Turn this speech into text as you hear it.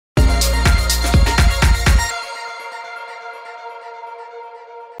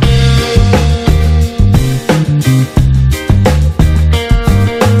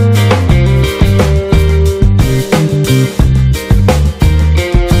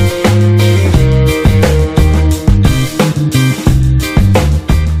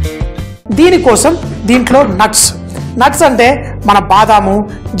దీనికోసం దీంట్లో నట్స్ అంటే మన బాదాము,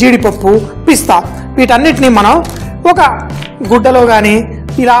 జీడిపప్పు, పిస్తా వీటన్నిటిని మనం ఒక గుడ్డలో కానీ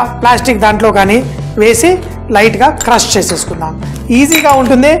ఇలా ప్లాస్టిక్ దాంట్లో కానీ వేసి లైట్గా క్రష్ చేసేసుకుందాం. ఈజీగా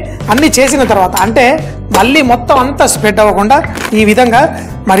ఉంటుంది. అన్నీ చేసిన తర్వాత అంటే మళ్ళీ మొత్తం అంతా స్ప్రెడ్ అవ్వకుండా ఈ విధంగా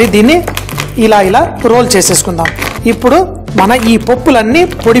మరి దీన్ని ఇలా రోల్ చేసేసుకుందాం. ఇప్పుడు మన ఈ పప్పులన్నీ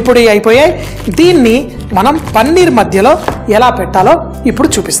పొడి అయిపోయాయి. దీన్ని మనం పన్నీర్ మధ్యలో ఎలా పెట్టాలో ఇప్పుడు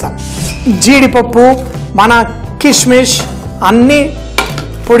చూపిస్తాం. జీడిపప్పు, మన కిష్మిష్ అన్నీ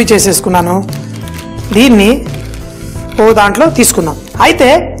పొడి చేసేసుకున్నాను. దీన్ని ఓ దాంట్లో తీసుకుందాం. అయితే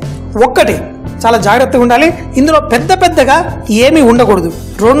ఒక్కటి చాలా జాగ్రత్తగా ఉండాలి. ఇందులో పెద్దగా ఏమీ ఉండకూడదు.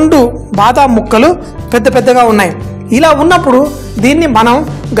 2 బాదాం ముక్కలు పెద్దగా ఉన్నాయి. ఇలా ఉన్నప్పుడు దీన్ని మనం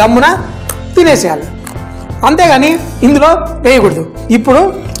గమ్మున తినేసేయాలి, అంతేగాని ఇందులో వేయకూడదు. ఇప్పుడు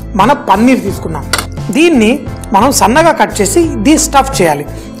మన పన్నీర్ తీసుకున్నాం. దీన్ని మనం సన్నగా కట్ చేసి స్టఫ్ చేయాలి.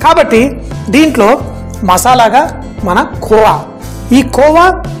 కాబట్టి దీంట్లో మసాలాగా మన కోవా, ఈ కోవా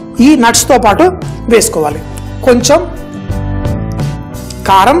ఈ నట్స్తో పాటు వేసుకోవాలి. కొంచెం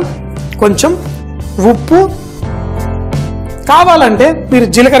కారం, కొంచెం ఉప్పు, కావాలంటే మీరు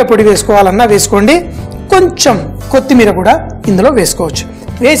జీలకర్ర పొడి వేసుకోవాలన్నా వేసుకోండి. కొంచెం కొత్తిమీర కూడా ఇందులో వేసుకోవచ్చు.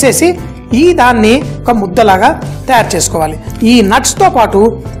 వేసేసి ఈ దాన్ని ఒక ముద్దలాగా తయారు చేసుకోవాలి. ఈ నట్స్తో పాటు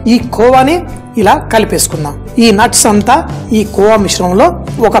ఈ కోవాని ఇలా కలిపేసుకుందాం. ఈ నట్స్ అంతా ఈ కోవా మిశ్రమంలో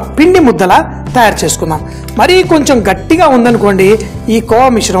ఒక పిండి ముద్దలా తయారు చేసుకుందాం. మరీ కొంచెం గట్టిగా ఉందనుకోండి ఈ కోవా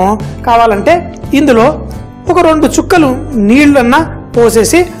మిశ్రమం, కావాలంటే ఇందులో ఒక 2 చుక్కలు నీళ్ళన్నా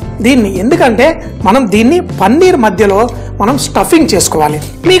పోసేసి దీన్ని, ఎందుకంటే మనం దీన్ని పన్నీర్ మధ్యలో మనం స్టఫింగ్ చేసుకోవాలి.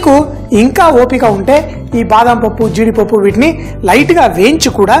 మీకు ఇంకా ఓపిక ఉంటే ఈ బాదం పప్పు, జీడిపప్పు వీటిని లైట్గా వేయించి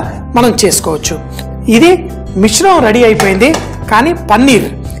కూడా మనం చేసుకోవచ్చు. ఇది మిశ్రమం రెడీ అయిపోయింది. కానీ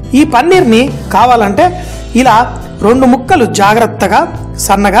ఈ పన్నీర్ని కావాలంటే ఇలా 2 ముక్కలు జాగ్రత్తగా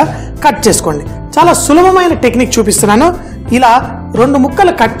సన్నగా కట్ చేసుకోండి. చాలా సులభమైన టెక్నిక్ చూపిస్తున్నాను. ఇలా 2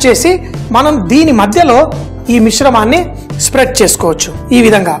 ముక్కలు కట్ చేసి మనం దీని మధ్యలో ఈ మిశ్రమాన్ని స్ప్రెడ్ చేసుకోవచ్చు. ఈ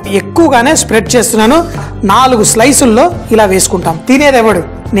విధంగా ఎక్కువగానే స్ప్రెడ్ చేస్తున్నాను. 4 స్లైసుల్లో ఇలా వేసుకుంటాం. తినేదెవడు?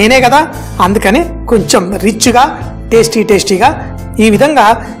 నేనే కదా. అందుకని కొంచెం రిచ్గా టేస్టీగా ఈ విధంగా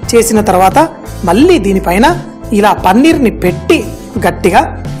చేసిన తర్వాత మళ్ళీ దీనిపైన ఇలా పన్నీర్ని పెట్టి గట్టిగా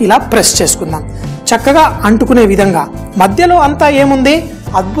ఇలా ప్రెస్ చేసుకుందాం. చక్కగా అంటుకునే విధంగా. మధ్యలో అంతా ఏముంది?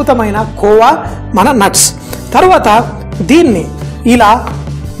 అద్భుతమైన కోవా, మన నట్స్. తర్వాత దీన్ని ఇలా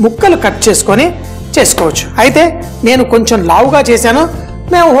ముక్కలు కట్ చేసుకొని చేసుకోవచ్చు. అయితే నేను కొంచెం లావుగా చేశాను.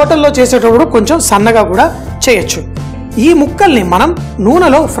 మేము హోటల్లో చేసేటప్పుడు కొంచెం సన్నగా కూడా చేయొచ్చు. ఈ ముక్కల్ని మనం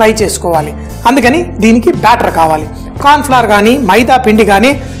నూనెలో ఫ్రై చేసుకోవాలి. అందుకని దీనికి బ్యాటర్ కావాలి. కార్న్ఫ్లవర్ కానీ మైదా పిండి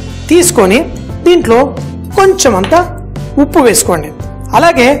కానీ తీసుకొని దీంట్లో కొంచెం అంతా ఉప్పు వేసుకోండి.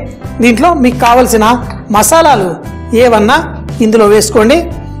 అలాగే దీంట్లో మీకు కావలసిన మసాలాలు ఏవన్నా ఇందులో వేసుకోండి.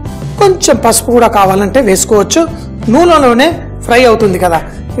 కొంచెం పసుపు కూడా కావాలంటే వేసుకోవచ్చు. నూనెలోనే ఫ్రై అవుతుంది కదా,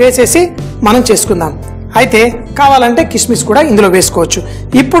 వేసేసి మనం చేసుకుందాం. అయితే కావాలంటే కిస్మిస్ కూడా ఇందులో వేసుకోవచ్చు.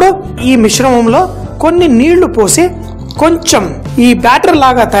 ఇప్పుడు ఈ మిశ్రమంలో కొన్ని నీళ్లు పోసి కొంచెం ఈ బ్యాటర్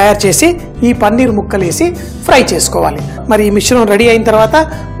లాగా తయారు చేసి ఈ పన్నీర్ ముక్కలు వేసి ఫ్రై చేసుకోవాలి. మరి ఈ మిశ్రమం రెడీ అయిన తర్వాత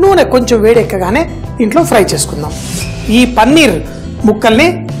నూనె కొంచెం వేడెక్కగానే ఇంట్లో ఫ్రై చేసుకుందాం. ఈ పన్నీర్ ముక్కల్ని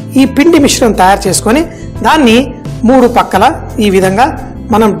ఈ పిండి మిశ్రమం తయారు చేసుకొని దాన్ని 3 పక్కల ఈ విధంగా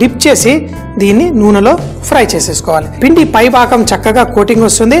మనం డిప్ చేసి దీన్ని నూనెలో ఫ్రై చేసేసుకోవాలి. పిండి పై భాగం చక్కగా కోటింగ్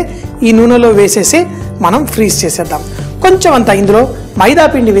వస్తుంది. ఈ నూనెలో వేసేసి మనం ఫ్రీజ్ చేసేద్దాం. కొంచెం అంతా ఇందులో మైదా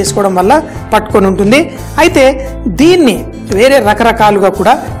పిండి వేసుకోవడం వల్ల పట్టుకొని ఉంటుంది. అయితే దీన్ని వేరే రకరకాలుగా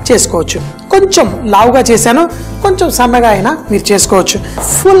కూడా చేసుకోవచ్చు. కొంచెం లావుగా చేశాను, కొంచెం సన్నగా అయినా మీరు చేసుకోవచ్చు.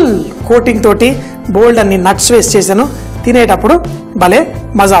 ఫుల్ కోటింగ్ తోటి బోల్డ్ అన్ని నట్స్ వేసి చేశాను. తినేటప్పుడు భలే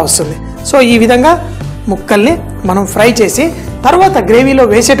మజా వస్తుంది. సో ఈ విధంగా ముక్కల్ని మనం ఫ్రై చేసి తర్వాత గ్రేవీలో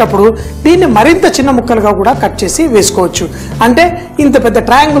వేసేటప్పుడు దీన్ని మరింత చిన్న ముక్కలుగా కూడా కట్ చేసి వేసుకోవచ్చు. అంటే ఇంత పెద్ద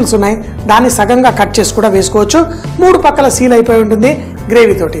ట్రయాంగిల్స్ ఉన్నాయి, దాన్ని సగంగా కట్ చేసి కూడా వేసుకోవచ్చు. 3 పక్కల సీల్ అయిపోయి ఉంటుంది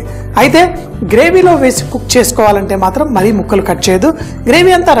గ్రేవీతోటి. అయితే గ్రేవీలో వేసి కుక్ చేసుకోవాలంటే మాత్రం మరీ ముక్కలు కట్ చేయదు.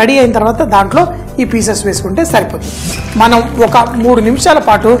 గ్రేవీ అంతా రెడీ అయిన తర్వాత దాంట్లో ఈ పీసెస్ వేసుకుంటే సరిపోతుంది. మనం ఒక 3 నిమిషాల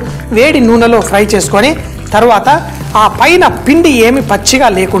పాటు వేడి నూనెలో ఫ్రై చేసుకొని తర్వాత ఆ పైన పిండి ఏమి పచ్చిగా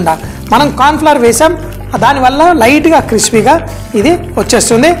లేకుండా మనం కార్న్ఫ్లవర్ వేసాం, దానివల్ల లైట్గా క్రిస్పీగా ఇది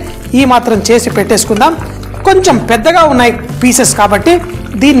వచ్చేస్తుంది. ఈ మాత్రం చేసి పెట్టేసుకుందాం. కొంచెం పెద్దగా ఉన్నాయి పీసెస్ కాబట్టి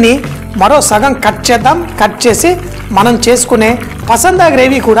దీన్ని మరో సగం కట్ చేద్దాం. కట్ చేసి మనం చేసుకునే పసందా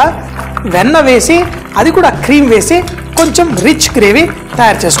గ్రేవీ కూడా వెన్న వేసి అది కూడా క్రీమ్ వేసి కొంచెం రిచ్ గ్రేవీ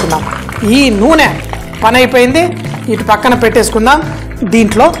తయారు చేసుకుందాం. ఈ నూనె పని అయిపోయింది, ఇటు పక్కన పెట్టేసుకుందాం.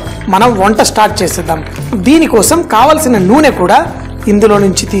 దీంట్లో మనం వంట స్టార్ట్ చేసేద్దాం. దీనికోసం కావలసిన నూనె కూడా ఇందులో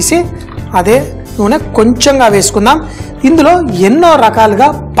నుంచి తీసి అదే నూనె కొంచెంగా వేసుకుందాం. ఇందులో ఎన్నో రకాలుగా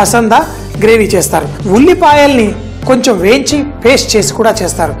పసందా గ్రేవీ చేస్తారు. ఉల్లిపాయల్ని కొంచెం వేయించి పేస్ట్ చేసి కూడా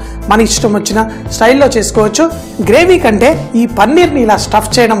చేస్తారు. మన ఇష్టం వచ్చిన స్టైల్లో చేసుకోవచ్చు. గ్రేవీ కంటే ఈ పన్నీర్ని ఇలా స్టఫ్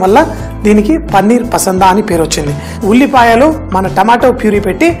చేయడం వల్ల దీనికి పన్నీర్ పసందా అని పేరు వచ్చింది. ఉల్లిపాయలు మన టమాటో ప్యూరీ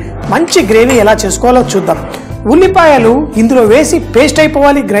పెట్టి మంచి గ్రేవీ ఎలా చేసుకోవాలో చూద్దాం. ఉల్లిపాయలు ఇందులో వేసి పేస్ట్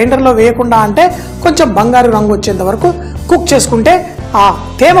అయిపోవాలి, గ్రైండర్లో వేయకుండా. అంటే కొంచెం బంగారు రంగు వచ్చేంత వరకు కుక్ చేసుకుంటే ఆ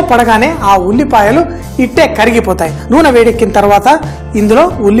తేమ పడగానే ఆ ఉల్లిపాయలు ఇట్టే కరిగిపోతాయి. నూనె వేడెక్కిన తర్వాత ఇందులో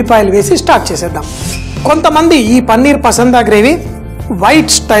ఉల్లిపాయలు వేసి స్టార్ట్ చేసేద్దాం. కొంతమంది ఈ పన్నీర్ పసందా గ్రేవీ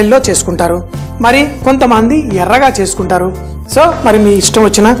వైట్ స్టైల్లో చేసుకుంటారు, మరి కొంతమంది ఎర్రగా చేసుకుంటారు. సో మరి మీ ఇష్టం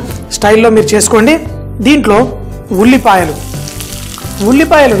వచ్చిన స్టైల్లో మీరు చేసుకోండి. దీంట్లో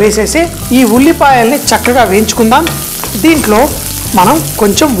ఉల్లిపాయలు వేసేసి ఈ ఉల్లిపాయల్ని చక్కగా వేయించుకుందాం. దీంట్లో మనం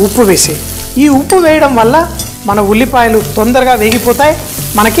కొంచెం ఉప్పు వేసి, ఈ ఉప్పు వేయడం వల్ల మన ఉల్లిపాయలు తొందరగా వేగిపోతాయి,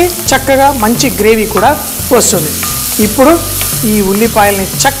 మనకి చక్కగా మంచి గ్రేవీ కూడా వస్తుంది. ఇప్పుడు ఈ ఉల్లిపాయల్ని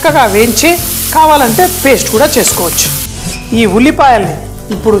చక్కగా వేయించి కావాలంటే పేస్ట్ కూడా చేసుకోవచ్చు. ఈ ఉల్లిపాయల్ని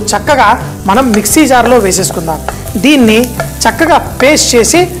ఇప్పుడు చక్కగా మనం మిక్సీ జార్లో వేసేసుకుందాం. దీన్ని చక్కగా పేస్ట్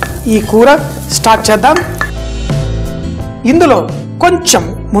చేసి ఈ కూర స్టార్ట్ చేద్దాం. ఇందులో కొంచెం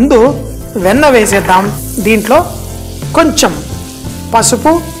ముందు వెన్న వేసేద్దాం. దీంట్లో కొంచెం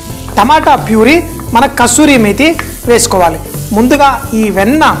పసుపు, టమాటా ప్యూరీ, మన కసూరి మేతి వేసుకోవాలి. ముందుగా ఈ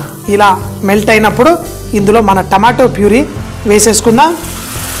వెన్న ఇలా మెల్ట్ అయినప్పుడు ఇందులో మన టమాటో ప్యూరీ వేసేసుకుందాం.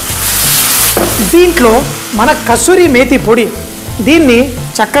 దీంట్లో మన కసూరి మేతి పొడి, దీన్ని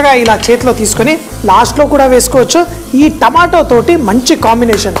చక్కగా ఇలా చేతిలో తీసుకొని లాస్ట్లో కూడా వేసుకోవచ్చు. ఈ టమాటో తోటి మంచి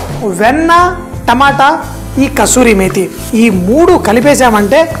కాంబినేషన్, వెన్న, టమాటా, ఈ కసూరి మేతి, ఈ మూడు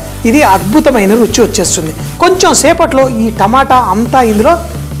కలిపేసామంటే ఇది అద్భుతమైన రుచి వచ్చేస్తుంది. కొంచెం సేపట్లో ఈ టమాటా అంతా ఇందులో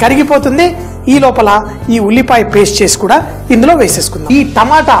కరిగిపోతుంది. ఈ లోపల ఈ ఉల్లిపాయ పేస్ట్ చేసి కూడా ఇందులో వేసేసుకుందాం. ఈ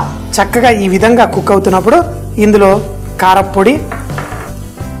టమాటా చక్కగా ఈ విధంగా కుక్ అవుతున్నప్పుడు ఇందులో కారపొడి,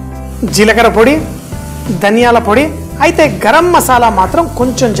 జీలకర్ర పొడి, ధనియాల పొడి, అయితే గరం మసాలా మాత్రం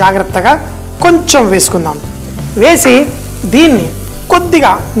కొంచెం జాగ్రత్తగా కొంచెం వేసుకుందాం. వేసి దీన్ని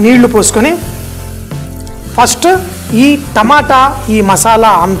కొద్దిగా నీళ్లు పోసుకొని ఫస్ట్ ఈ టమాటా ఈ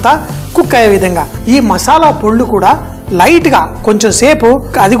మసాలా అంతా కుక్ అయ్యే విధంగా, ఈ మసాలా పొళ్ళు కూడా లైట్గా కొంచెం సేపు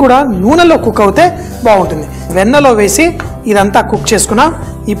అది కూడా నూనెలో కుక్ అవుతే బాగుంటుంది. వెన్నలో వేసి ఇదంతా కుక్ చేసుకున్నాం.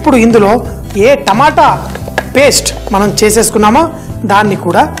 ఇప్పుడు ఇందులో ఏ టమాటా పేస్ట్ మనం చేసేసుకున్నామో దాన్ని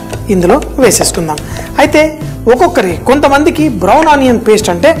కూడా ఇందులో వేసేసుకుందాం. అయితే కొంతమందికి బ్రౌన్ ఆనియన్ పేస్ట్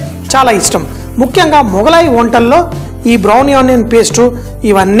అంటే చాలా ఇష్టం. ముఖ్యంగా మొగలాయి వంటల్లో ఈ బ్రౌన్ ఆనియన్ పేస్టు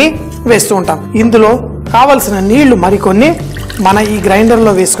ఇవన్నీ వేస్తూ ఉంటాం. ఇందులో కావలసిన నీళ్లు మరికొన్ని మన ఈ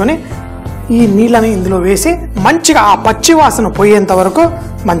గ్రైండర్లో వేసుకొని ఈ నీళ్ళని ఇందులో వేసి మంచిగా ఆ పచ్చి వాసన పోయేంత వరకు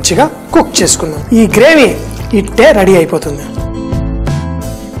మంచిగా కుక్ చేసుకుందాం. ఈ గ్రేవీ ఇట్టే రెడీ అయిపోతుంది.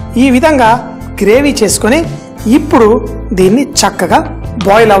 ఈ విధంగా గ్రేవీ చేసుకొని ఇప్పుడు దీన్ని చక్కగా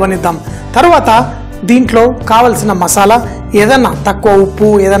బాయిల్ అవ్వనిద్దాం. తర్వాత దీంట్లో కావలసిన మసాలా, ఏదన్నా తక్కువ ఉప్పు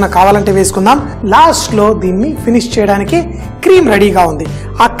ఏదన్నా కావాలంటే వేసుకుందాం. లాస్ట్లో దీన్ని ఫినిష్ చేయడానికి క్రీమ్ రెడీగా ఉంది.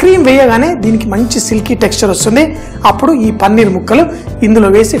 ఆ క్రీమ్ వేయగానే దీనికి మంచి సిల్కీ టెక్స్చర్ వస్తుంది. అప్పుడు ఈ పన్నీర్ ముక్కలు ఇందులో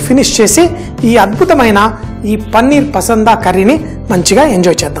వేసి ఫినిష్ చేసి ఈ అద్భుతమైన ఈ పన్నీర్ పసందా కర్రీని మంచిగా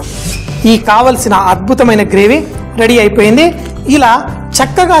ఎంజాయ్ చేద్దాం. ఈ కావలసిన అద్భుతమైన గ్రేవీ రెడీ అయిపోయింది. ఇలా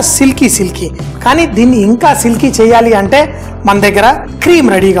చక్కగా సిల్కీ కానీ దీన్ని ఇంకా సిల్కీ చేయాలి అంటే మన దగ్గర క్రీమ్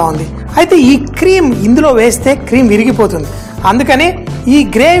రెడీగా ఉంది. అయితే ఈ క్రీమ్ ఇందులో వేస్తే క్రీమ్ విరిగిపోతుంది. అందుకని ఈ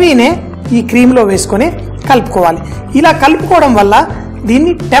గ్రేవీనే ఈ క్రీమ్లో వేసుకొని కలుపుకోవాలి. ఇలా కలుపుకోవడం వల్ల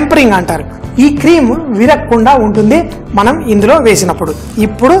దీన్ని టెంపరింగ్ అంటారు. ఈ క్రీమ్ విరగకుండా ఉంటుంది మనం ఇందులో వేసినప్పుడు.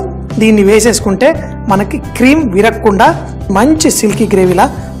 ఇప్పుడు దీన్ని వేసేసుకుంటే మనకి క్రీమ్ విరగకుండా మంచి సిల్కీ గ్రేవీలా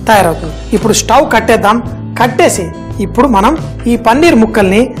తయారవుతుంది. ఇప్పుడు స్టవ్ కట్టేద్దాం. కట్టేసి ఇప్పుడు మనం ఈ పన్నీర్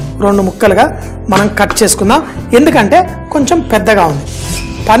ముక్కల్ని 2 ముక్కలుగా మనం కట్ చేసుకుందాం. ఎందుకంటే కొంచెం పెద్దగా ఉంది.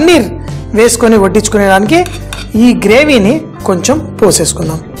 పన్నీర్ వేసుకొని వడ్డించుకునేదానికి ఈ గ్రేవీని కొంచెం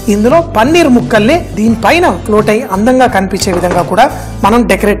పోసేసుకుందాం. ఇందులో పన్నీర్ ముక్కల్ని దీనిపైన ఫ్లోట్ అయ్యి అందంగా కనిపించే విధంగా కూడా మనం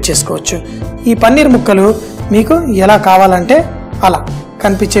డెకరేట్ చేసుకోవచ్చు. ఈ పన్నీర్ ముక్కలు మీకు ఎలా కావాలంటే అలా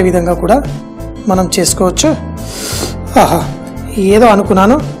కనిపించే విధంగా కూడా మనం చేసుకోవచ్చు. ఏదో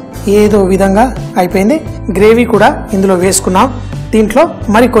అనుకున్నాను, ఏదో విధంగా అయిపోయింది. గ్రేవీ కూడా ఇందులో వేసుకున్నాం. దీంట్లో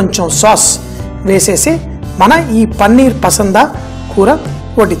మరి కొంచెం సాస్ వేసేసి మన ఈ పన్నీర్ పసందా కూర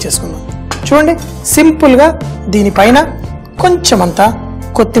వడ్డించేసుకుందాం. చూడండి, సింపుల్గా దీనిపైన కొంచెం అంతా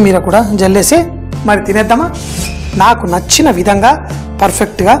కొత్తిమీర కూడా జల్లేసి మరి తినేద్దామా. నాకు నచ్చిన విధంగా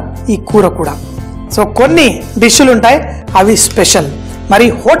పర్ఫెక్ట్గా ఈ కూర కూడా. సో కొన్ని డిష్లు ఉంటాయి, అవి స్పెషల్. మరి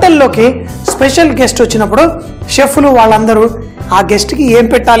హోటల్లోకి స్పెషల్ గెస్ట్ వచ్చినప్పుడు షెఫ్లు వాళ్ళందరూ ఆ గెస్ట్కి ఏం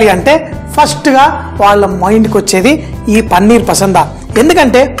పెట్టాలి అంటే ఫస్ట్గా వాళ్ళ మైండ్కి వచ్చేది ఈ పన్నీర్ పసందా.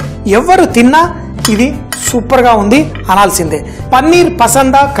 ఎందుకంటే ఎవరు తిన్నా ఇది సూపర్ గా ఉంది అనాల్సిందే. పన్నీర్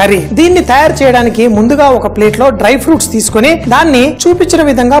పసందా కర్రీ, దీన్ని తయారు చేయడానికి ముందుగా ఒక ప్లేట్ లో డ్రై ఫ్రూట్స్ తీసుకొని దాన్ని చూపించిన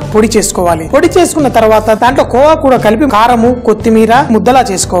విధంగా పొడి చేసుకోవాలి. పొడి చేసుకున్న తర్వాత దాంట్లో కోవా కూడా కలిపి కారము కొత్తిమీర ముద్దలా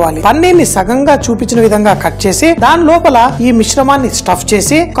చేసుకోవాలి. పన్నీర్ ని సగంగా చూపించిన విధంగా కట్ చేసి దాని లోపల ఈ మిశ్రమాన్ని స్టఫ్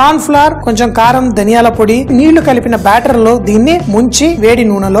చేసి కార్న్ ఫ్లవర్, కొంచెం కారం, ధనియాల పొడి, నీళ్లు కలిపిన బ్యాటర్ లో దీన్ని ముంచి వేడి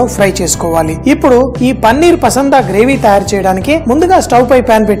నూనెలో ఫ్రై చేసుకోవాలి. ఇప్పుడు ఈ పన్నీర్ పసందా గ్రేవీ తయారు చేయడానికి ముందుగా స్టవ్ పై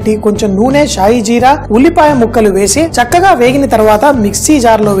ప్యాన్ పెట్టి కొంచెం నూనె, షాయి జీరా, ఉల్లిపాయ ముక్కలు వేసి చక్కగా వేగిన తర్వాత మిక్సీ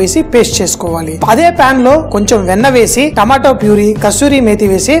జార్ లో వేసి పేస్ట్ చేసుకోవాలి. అదే ప్యాన్ లో కొంచెం వెన్న వేసి టమాటో ప్యూరీ, కసూరి మేతి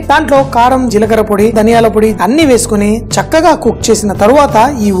వేసి దాంట్లో కారం, జీలకర్ర పొడి, ధనియాల పొడి అన్ని వేసుకుని చక్కగా కుక్ చేసిన తరువాత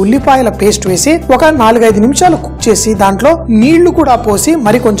ఈ ఉల్లిపాయల పేస్ట్ వేసి ఒక 4-5 నిమిషాలు కుక్ చేసి దాంట్లో నీళ్లు కూడా పోసి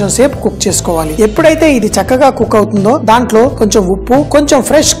మరి కొంచెం సేపు కుక్ చేసుకోవాలి. ఎప్పుడైతే ఇది చక్కగా కుక్ అవుతుందో దాంట్లో కొంచెం ఉప్పు, కొంచెం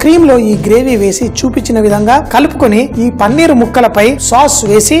ఫ్రెష్ క్రీమ్ లో ఈ గ్రేవీ వేసి చూపించిన విధంగా కలుపుకొని ఈ పన్నీర్ ముక్కలపై సాస్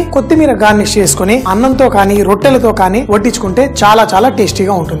వేసి కొత్తిమీర గార్నిష్ చేసుకుని అన్నంతో కానీ రొట్టెలతో కానీ వడ్డించుకుంటే చాలా చాలా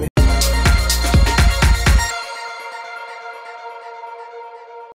టేస్టీగా ఉంటుంది.